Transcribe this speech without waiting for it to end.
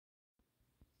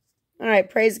All right,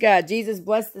 praise God. Jesus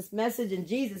bless this message. In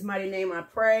Jesus' mighty name I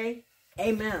pray.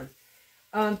 Amen.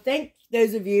 Thank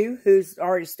those of you who's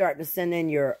already starting to send in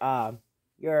your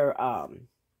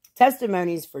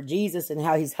testimonies for Jesus and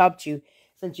how he's helped you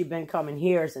since you've been coming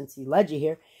here, since he led you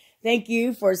here. Thank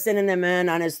you for sending them in.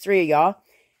 I know it's 3 of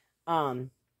y'all.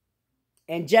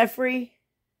 And Jeffrey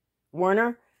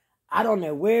Warner, I don't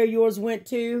know where yours went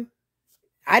to.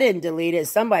 I didn't delete it.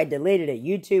 Somebody deleted it.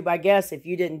 YouTube, I guess. If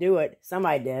you didn't do it,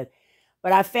 somebody did.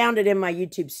 But I found it in my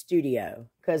YouTube studio.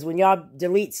 Because when y'all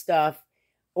delete stuff,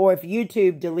 or if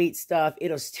YouTube deletes stuff,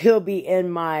 it'll still be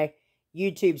in my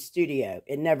YouTube studio.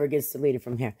 It never gets deleted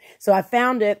from here. So I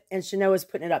found it, and Shanoa's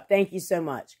putting it up. Thank you so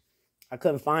much. I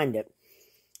couldn't find it.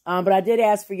 But I did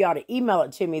ask for y'all to email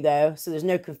it to me, though, so there's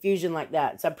no confusion like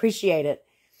that. So I appreciate it.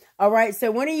 All right,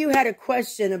 so one of you had a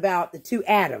question about the 2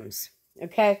 Adams,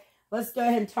 okay? Let's go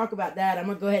ahead and talk about that. I'm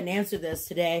going to go ahead and answer this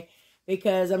today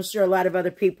because I'm sure a lot of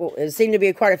other people, it seemed to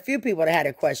be quite a few people that had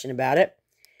a question about it.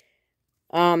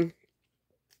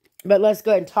 But let's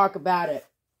go ahead and talk about it.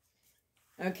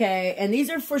 Okay, and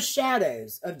these are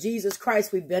foreshadows of Jesus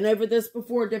Christ. We've been over this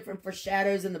before, different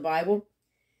foreshadows in the Bible.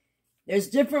 There's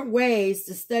different ways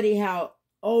to study how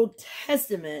Old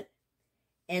Testament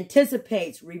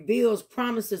anticipates, reveals,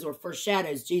 promises, or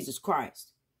foreshadows Jesus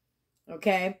Christ.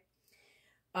 Okay?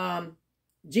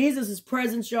 Jesus'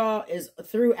 presence, y'all, is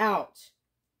throughout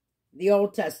the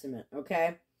Old Testament.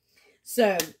 Okay?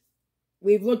 So,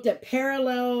 we've looked at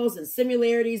parallels and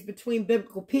similarities between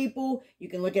biblical people. You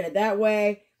can look at it that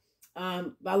way.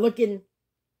 By looking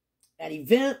at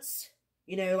events,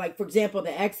 you know, like, for example,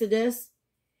 the Exodus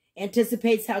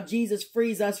anticipates how Jesus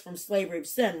frees us from slavery of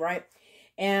sin, right?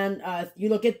 And you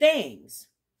look at things.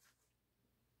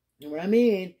 You know what I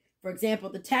mean? For example,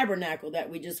 the tabernacle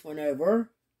that we just went over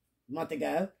a month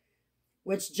ago,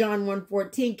 which John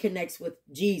 1:14 connects with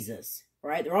Jesus,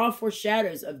 right? They're all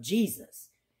foreshadows of Jesus.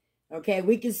 Okay,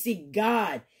 we can see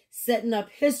God setting up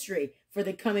history for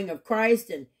the coming of Christ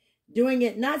and doing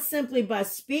it not simply by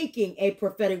speaking a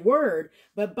prophetic word,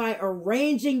 but by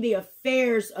arranging the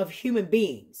affairs of human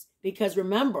beings. Because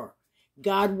remember,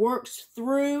 God works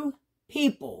through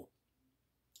people.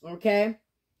 Okay?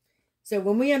 So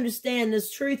when we understand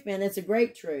this truth, man, it's a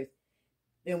great truth,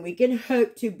 then we can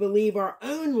hope to believe our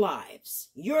own lives,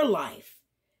 your life,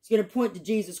 is going to point to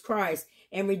Jesus Christ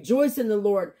and rejoice in the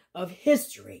Lord of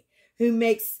history, who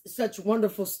makes such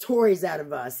wonderful stories out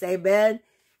of us. Amen?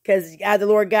 Because the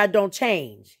Lord God don't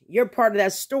change. You're part of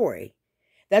that story.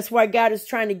 That's why God is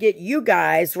trying to get you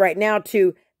guys right now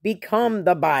to become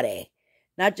the body.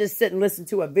 Not just sit and listen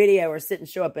to a video or sit and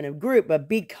show up in a group, but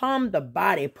become the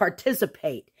body.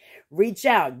 Participate. Reach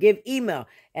out. Give email.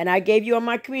 And I gave you on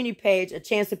my community page a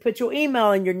chance to put your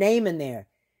email and your name in there.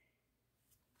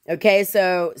 Okay,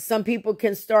 so some people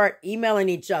can start emailing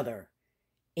each other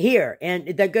here. And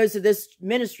that goes to this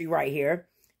ministry right here.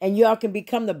 And y'all can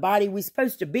become the body we're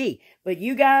supposed to be. But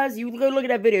you guys, you go look at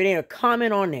that video. There ain't a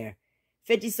comment on there.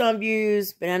 50-some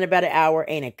views, been on about an hour.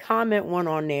 Ain't a comment one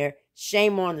on there.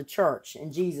 Shame on the church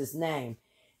in Jesus' name.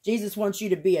 Jesus wants you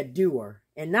to be a doer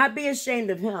and not be ashamed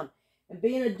of him. And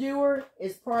being a doer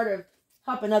is part of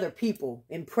helping other people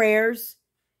in prayers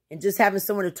and just having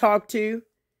someone to talk to.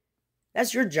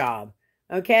 That's your job,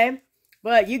 okay?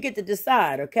 But you get to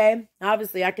decide, okay?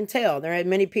 Obviously, I can tell. There are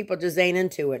many people just ain't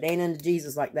into it. Ain't into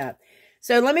Jesus like that.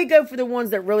 So let me go for the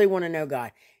ones that really want to know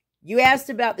God. You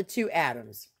asked about the 2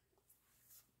 Adams.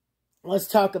 Let's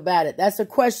talk about it. That's a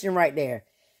question right there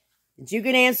that you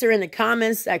can answer in the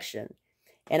comments section.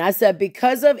 And I said,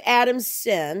 because of Adam's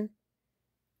sin,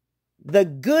 the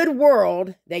good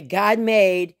world that God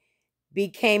made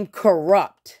became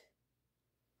corrupt.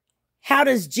 How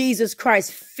does Jesus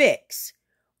Christ fix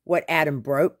what Adam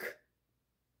broke?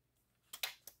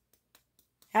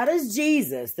 How does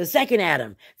Jesus, the second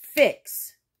Adam,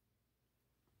 fix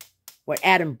what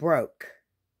Adam broke?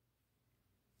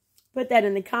 Put that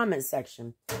in the comments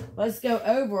section. Let's go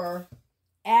over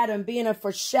Adam being a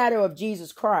foreshadow of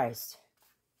Jesus Christ.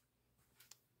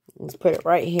 Let's put it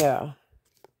right here.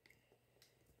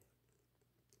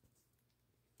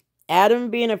 Adam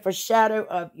being a foreshadow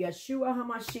of Yeshua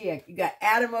HaMashiach. You got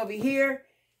Adam over here,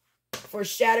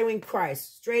 foreshadowing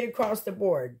Christ. Straight across the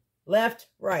board. Left,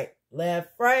 right.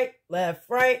 Left, right. Left,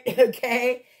 right.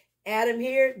 Okay. Adam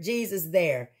here, Jesus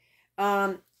there.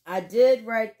 I did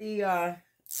write the, I'm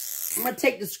going to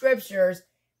take the scriptures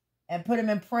and put them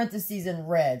in parentheses in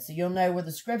red. So you'll know where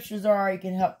the scriptures are. You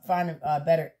can help find them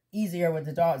better, easier with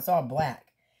the dog. It's all black.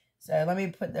 So let me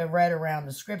put the red around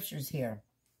the scriptures here.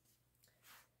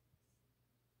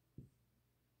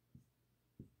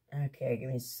 Okay, give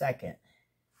me a second.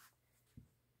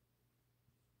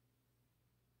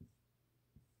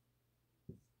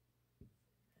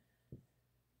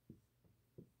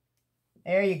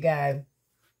 There you go.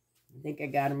 I think I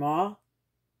got them all.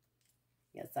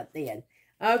 Yes, I did.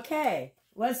 Okay,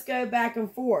 let's go back and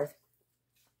forth.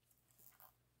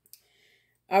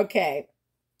 Okay,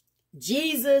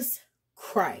 Jesus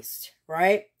Christ,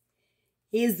 right?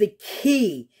 He is the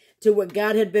key to what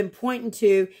God had been pointing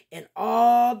to in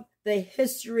all the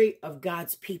history of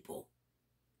God's people.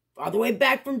 All the way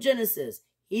back from Genesis.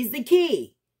 He's the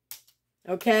key.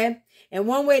 Okay? And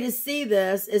one way to see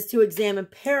this is to examine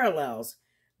parallels,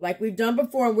 like we've done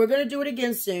before, and we're going to do it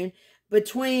again soon,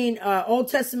 between Old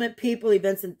Testament people,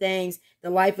 events, and things, the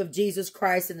life of Jesus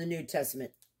Christ in the New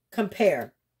Testament.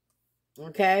 Compare.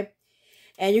 Okay?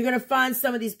 And you're going to find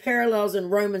some of these parallels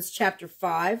in Romans chapter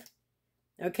 5.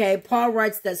 Okay? Paul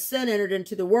writes that sin entered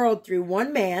into the world through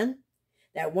one man.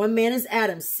 That one man is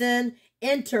Adam. Sin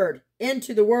entered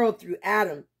into the world through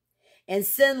Adam. And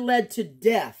sin led to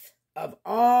death of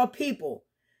all people.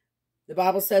 The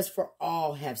Bible says, for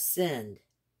all have sinned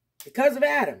because of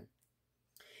Adam.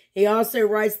 He also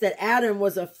writes that Adam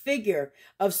was a figure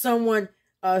of someone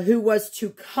who was to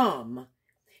come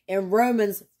in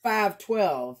Romans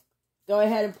 5:12. Go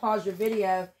ahead and pause your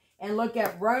video and look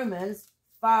at Romans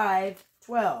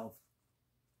 5:12.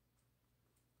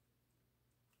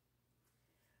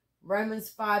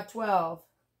 Romans 5:12.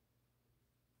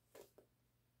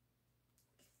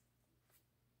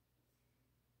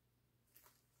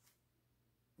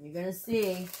 You're going to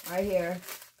see right here.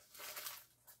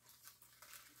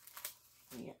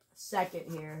 Yeah, a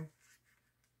second here.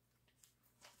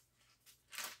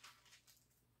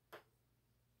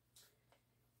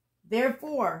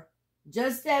 Therefore,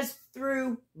 just as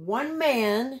through one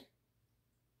man,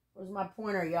 where's my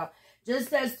pointer, y'all?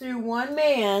 Just as through one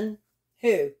man,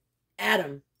 who?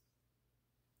 Adam.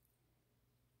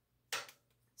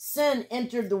 Sin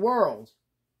entered the world,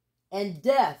 and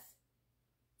death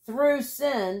through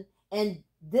sin, and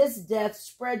this death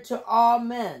spread to all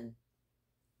men,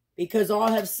 because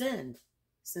all have sinned,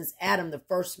 since Adam, the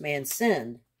first man,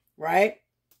 sinned, right?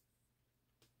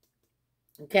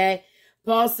 Okay?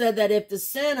 Paul said that if the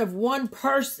sin of one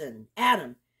person,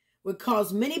 Adam, would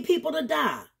cause many people to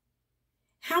die,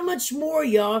 how much more,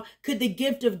 y'all, could the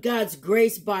gift of God's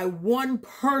grace by one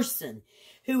person,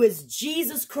 who is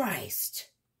Jesus Christ,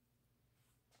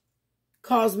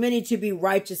 cause many to be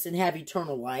righteous and have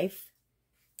eternal life?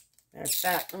 Matter of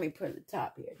fact, let me put it at the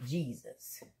top here.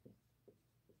 Jesus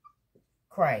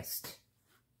Christ.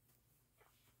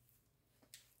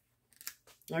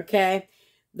 Okay?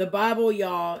 The Bible,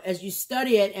 y'all, as you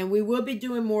study it, and we will be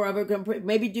doing more of it,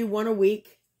 maybe do one a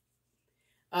week.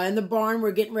 In the barn,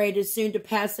 we're getting ready soon to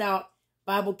pass out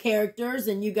Bible characters,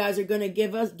 and you guys are going to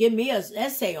give me an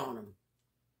essay on them.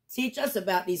 Teach us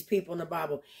about these people in the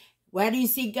Bible. How do you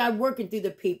see God working through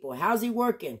the people? How's he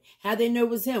working? How they know it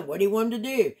was him? What do you want him to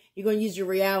do? You're going to use your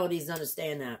realities to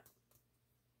understand that.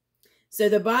 So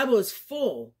the Bible is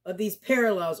full of these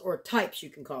parallels, or types, you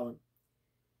can call them.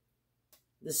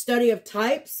 The study of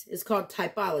types is called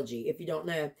typology, if you don't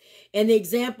know. And the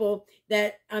example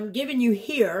that I'm giving you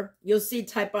here, you'll see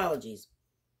typologies.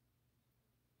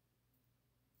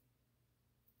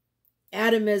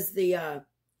 Adam is the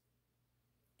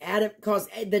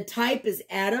the type is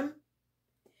Adam,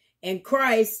 and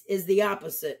Christ is the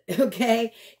opposite,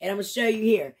 okay? And I'm going to show you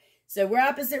here. So we're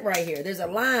opposite right here. There's a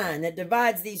line that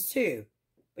divides these two.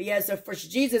 But yeah, so for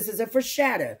Jesus is a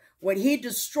foreshadow. What he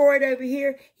destroyed over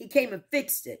here, he came and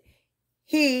fixed it.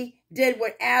 He did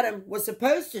what Adam was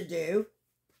supposed to do,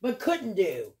 but couldn't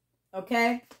do.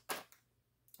 Okay?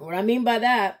 What I mean by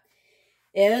that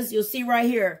is, you'll see right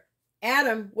here,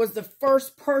 Adam was the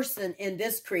first person in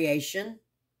this creation.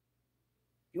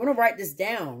 You want to write this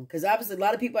down, because obviously a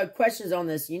lot of people have questions on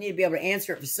this. You need to be able to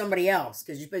answer it for somebody else,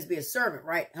 because you're supposed to be a servant,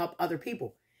 right? Help other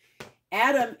people.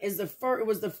 Adam was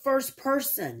the first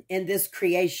person in this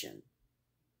creation.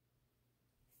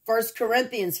 1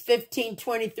 Corinthians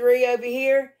 15:23 over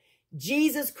here.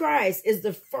 Jesus Christ is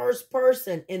the first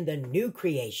person in the new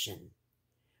creation.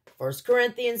 1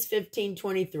 Corinthians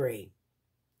 15:23.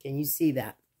 Can you see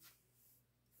that?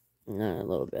 A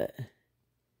little bit.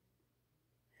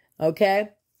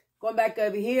 Okay. Going back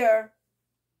over here.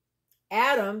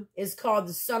 Adam is called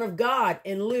the Son of God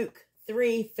in Luke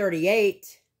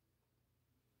 3:38.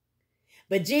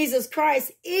 But Jesus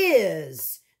Christ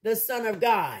is the Son of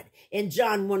God in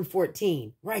John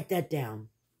 1:14. Write that down.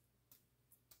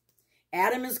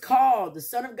 Adam is called the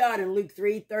Son of God in Luke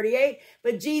 3:38,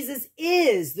 but Jesus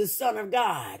is the Son of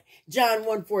God, John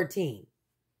 1:14.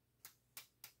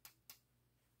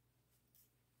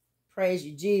 Praise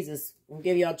you, Jesus. I'll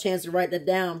give y'all a chance to write that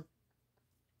down.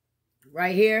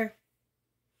 Right here,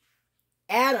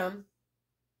 Adam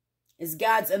is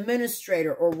God's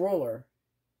administrator or ruler.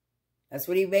 That's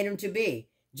what he made him to be.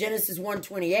 Genesis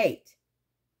 1:28.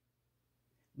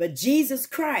 But Jesus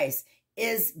Christ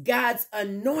is God's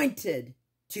anointed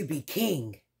to be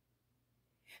king.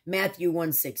 Matthew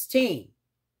 1:16.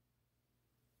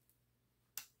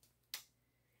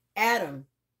 Adam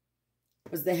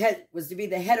was to be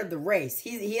the head of the race.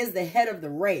 He is the head of the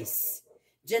race.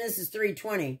 Genesis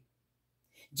 3:20.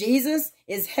 Jesus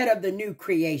is head of the new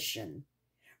creation.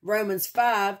 Romans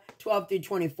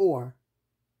 5:12-24.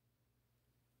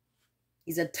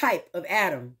 He's a type of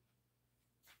Adam.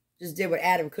 Just did what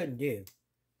Adam couldn't do.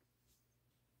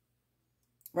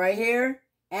 Right here,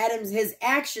 his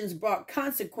actions brought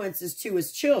consequences to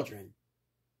his children,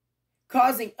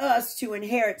 causing us to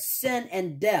inherit sin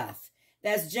and death.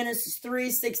 That's Genesis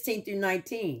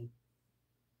 3:16-19.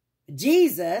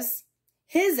 Jesus,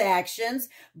 his actions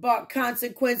brought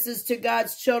consequences to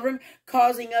God's children,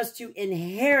 causing us to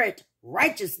inherit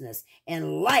righteousness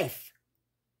and life.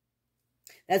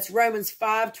 That's Romans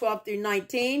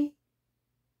 5:12-19.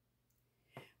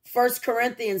 1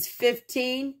 Corinthians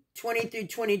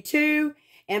 15:20-22,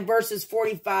 and verses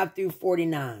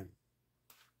 45-49.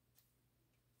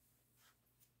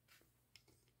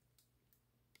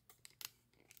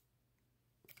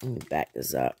 Let me back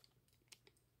this up.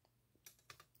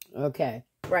 Okay,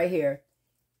 right here.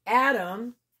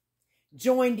 Adam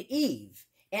joined Eve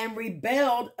and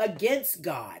rebelled against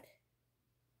God.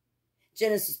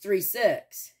 Genesis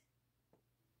 3:6.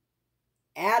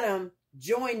 Adam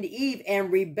joined Eve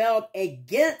and rebelled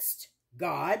against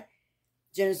God.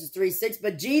 Genesis 3:6.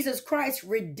 But Jesus Christ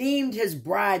redeemed his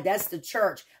bride, that's the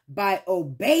church, by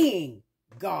obeying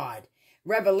God.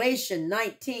 Revelation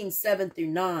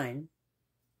 19:7-9.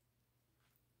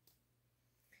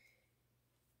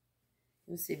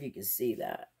 Let's see if you can see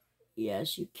that.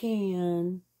 Yes, you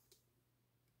can.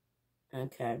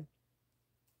 Okay.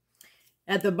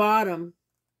 At the bottom,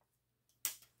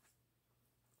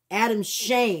 Adam's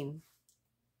shame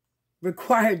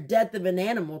required death of an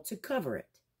animal to cover it.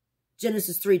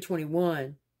 Genesis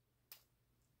 3:21.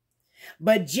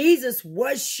 But Jesus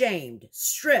was shamed,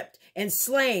 stripped, and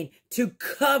slain to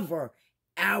cover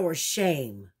our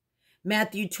shame.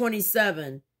 Matthew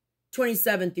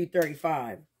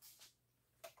 27:27-35.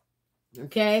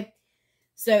 Okay,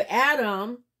 so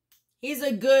Adam, he's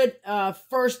a good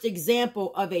first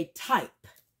example of a type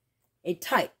of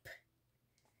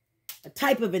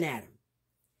an Adam.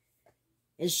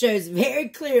 It shows very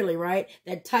clearly, right,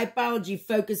 that typology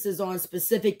focuses on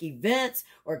specific events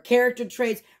or character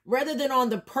traits rather than on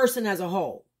the person as a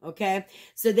whole, okay?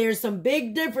 So there's some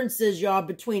big differences, y'all,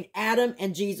 between Adam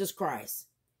and Jesus Christ.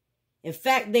 In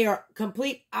fact, they are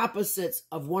complete opposites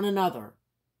of one another.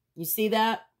 You see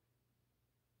that?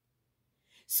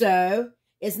 So,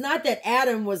 it's not that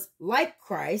Adam was like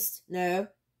Christ, no.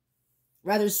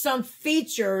 Rather, some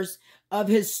features of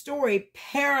his story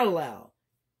parallel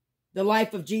the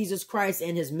life of Jesus Christ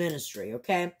and his ministry,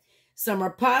 okay? Some are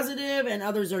positive and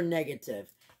others are negative,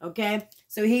 okay?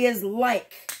 So he is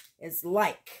like, it's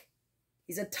like.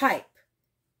 He's a type.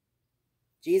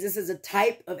 Jesus is a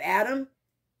type of Adam.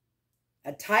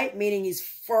 A type meaning he's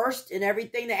first in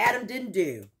everything that Adam didn't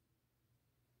do.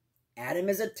 Adam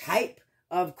is a type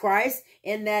of Christ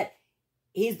in that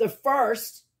he's the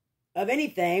first of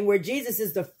anything, where Jesus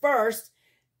is the first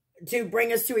to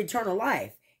bring us to eternal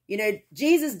life. You know,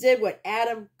 Jesus did what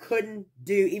Adam couldn't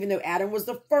do, even though Adam was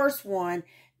the first one.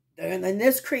 And in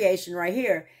this creation right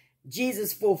here,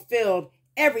 Jesus fulfilled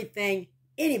everything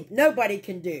nobody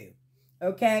can do.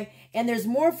 Okay? And there's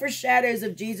more foreshadows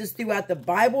of Jesus throughout the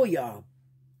Bible, y'all.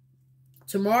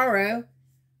 Tomorrow,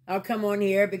 I'll come on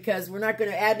here because we're not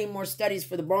going to add any more studies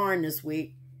for the barn this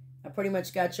week. I pretty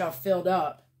much got y'all filled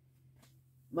up.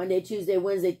 Monday, Tuesday,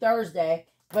 Wednesday, Thursday.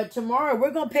 But tomorrow,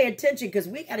 we're going to pay attention because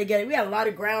we got a lot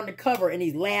of ground to cover in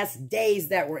these last days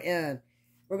that we're in.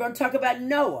 We're going to talk about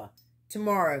Noah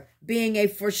tomorrow being a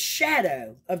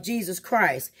foreshadow of Jesus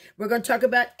Christ. We're going to talk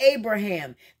about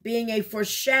Abraham being a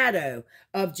foreshadow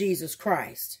of Jesus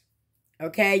Christ.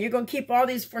 Okay, you're going to keep all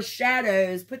these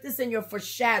foreshadows. Put this in your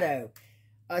foreshadow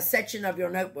section of your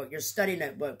notebook, your study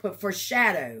notebook. Put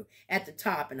foreshadow at the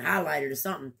top and highlight it or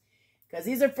something. Because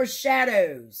these are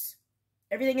foreshadows.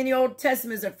 Everything in the Old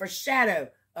Testament is a foreshadow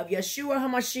of Yeshua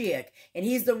HaMashiach. And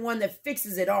he's the one that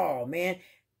fixes it all, man.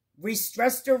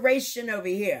 Restoration over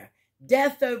here.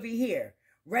 Death over here.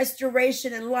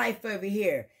 Restoration and life over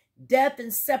here. Death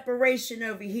and separation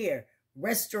over here.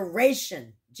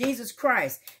 Restoration. Jesus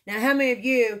Christ. Now, how many of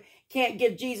you can't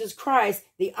give Jesus Christ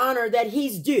the honor that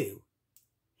he's due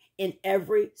in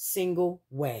every single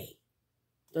way?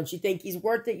 Don't you think he's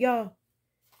worth it, y'all?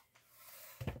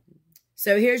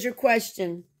 So here's your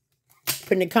question.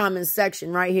 Put in the comments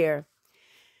section right here.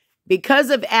 because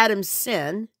of Adam's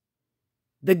sin,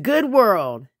 the good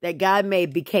world that God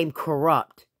made became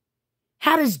corrupt.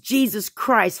 How does Jesus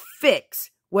Christ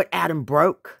fix what Adam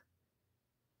broke?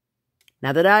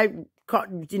 Now that I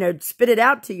spit it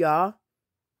out to y'all,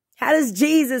 how does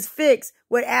Jesus fix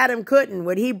what Adam couldn't,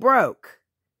 what he broke?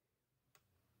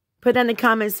 Put that in the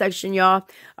comment section, y'all.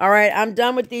 All right, I'm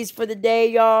done with these for the day,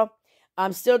 y'all.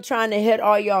 I'm still trying to hit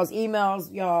all y'all's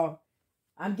emails, y'all.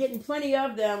 I'm getting plenty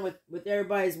of them with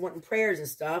everybody's wanting prayers and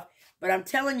stuff. But I'm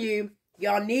telling you,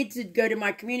 y'all need to go to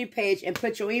my community page and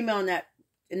put your email in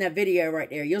that video right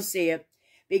there. You'll see it.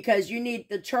 Because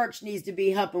the church needs to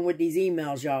be helping with these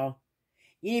emails, y'all.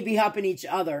 You need to be helping each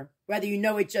other, whether you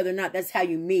know each other or not. That's how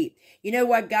you meet. You know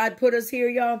what God put us here,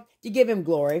 y'all? To give him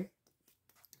glory.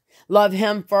 Love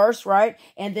him first, right?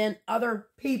 And then other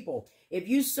people. If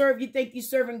you think you're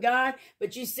serving God,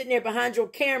 but you're sitting there behind your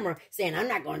camera saying, I'm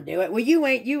not going to do it. Well, you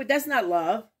ain't you. That's not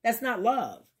love. That's not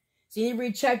love. So you need to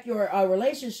recheck your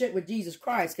relationship with Jesus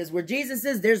Christ, because where Jesus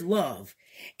is, there's love.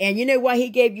 And you know why he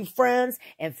gave you friends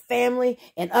and family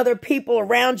and other people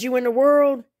around you in the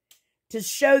world? To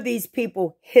show these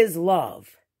people his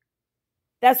love.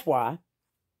 That's why.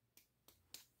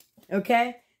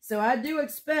 Okay? So I do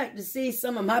expect to see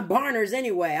some of my barners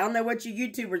anyway. I don't know what you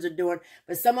YouTubers are doing,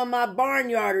 but some of my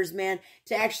barnyarders, man,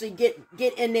 to actually get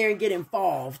in there and get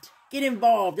involved. Get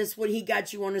involved. That's what he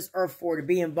got you on this earth for, to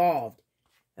be involved.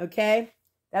 Okay?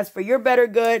 That's for your better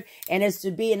good, and it's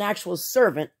to be an actual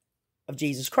servant of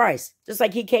Jesus Christ. Just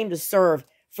like he came to serve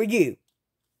for you.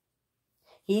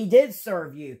 He did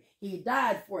serve you. He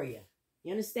died for you.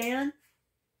 You understand?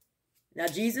 Now,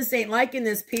 Jesus ain't liking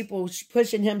this people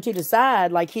pushing him to the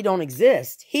side like he don't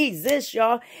exist. He exists,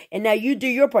 y'all. And now you do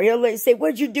your part. He'll say,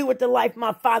 what'd you do with the life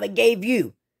my father gave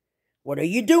you? What are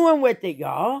you doing with it,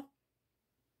 y'all?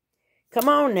 Come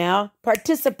on now.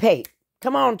 Participate.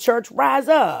 Come on, church. Rise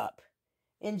up.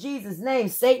 In Jesus' name,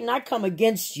 Satan, I come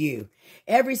against you.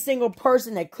 Every single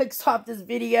person that clicks off this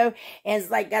video and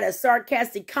is like got a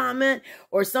sarcastic comment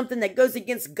or something that goes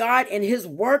against God and his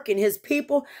work and his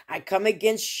people, I come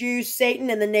against you, Satan,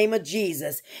 in the name of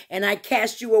Jesus. And I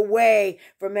cast you away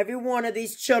from every one of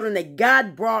these children that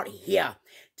God brought here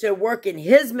to work in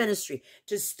his ministry,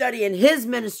 to study in his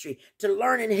ministry, to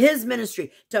learn in his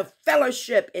ministry, to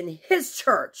fellowship in his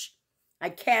church. I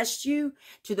cast you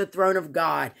to the throne of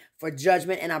God for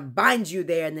judgment, and I bind you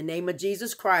there in the name of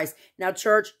Jesus Christ. Now,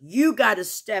 church, you got to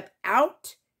step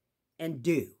out and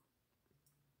do.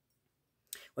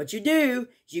 What you do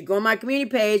is you go on my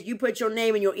community page, you put your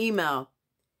name and your email,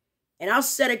 and I'll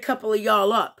set a couple of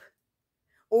y'all up.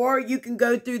 Or you can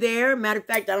go through there. Matter of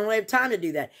fact, I don't have time to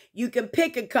do that. You can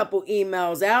pick a couple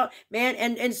emails out, man,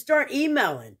 and start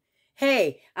emailing.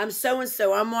 Hey, I'm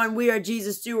so-and-so. I'm on We Are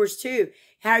Jesus Doers too.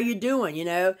 How are you doing? Is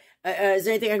there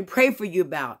anything I can pray for you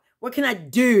about? What can I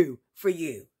do for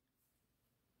you?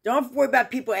 Don't worry about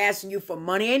people asking you for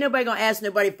money. Ain't nobody going to ask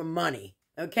nobody for money.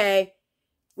 Okay?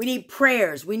 We need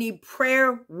prayers. We need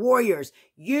prayer warriors.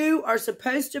 You are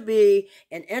supposed to be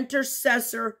an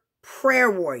intercessor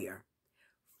prayer warrior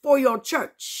for your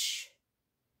church.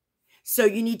 So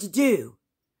you need to do.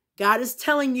 God is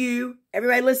telling you,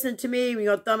 everybody listening to me, we're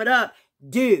going to thumb it up,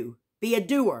 do. Be a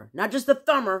doer, not just a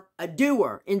thumber, a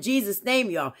doer. In Jesus' name,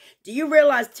 y'all. Do you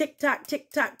realize tick-tock,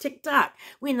 tick-tock, tick-tock?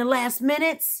 We in the last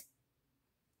minutes.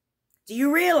 Do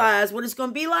you realize what it's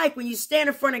going to be like when you stand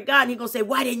in front of God and he's going to say,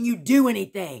 why didn't you do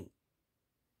anything?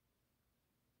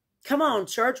 Come on,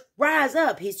 church. Rise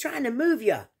up. He's trying to move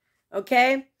you.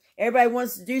 Okay? Everybody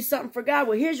wants to do something for God.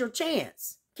 Well, here's your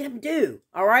chance. Get him do.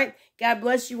 All right? God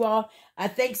bless you all. I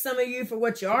thank some of you for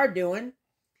what you are doing.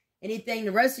 Anything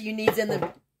the rest of you needs in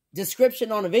the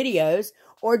description on the videos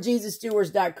or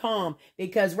JesusDoers.com,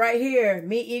 because right here,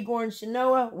 me, Igor, and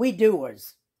Shanoa, we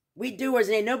doers. We doers,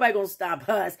 and ain't nobody gonna stop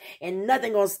us, and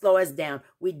nothing gonna slow us down.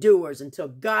 We doers until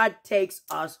God takes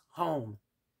us home.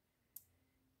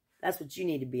 That's what you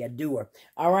need to be, a doer.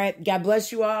 All right, God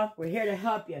bless you all. We're here to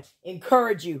help you,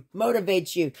 encourage you,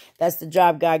 motivate you. That's the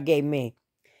job God gave me.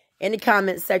 In the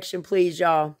comment section, please,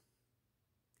 y'all.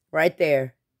 Right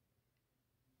there.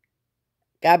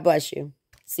 God bless you.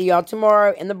 See y'all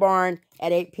tomorrow in the barn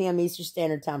at 8 p.m. Eastern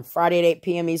Standard Time. Friday at 8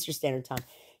 p.m. Eastern Standard Time.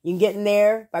 You can get in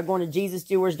there by going to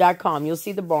JesusDoers.com. You'll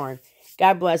see the barn.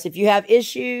 God bless. If you have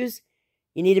issues,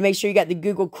 you need to make sure you got the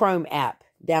Google Chrome app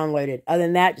downloaded. Other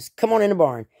than that, just come on in the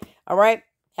barn. All right?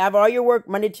 Have all your work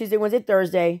Monday, Tuesday, Wednesday,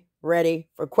 Thursday ready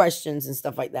for questions and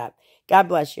stuff like that. God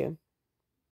bless you.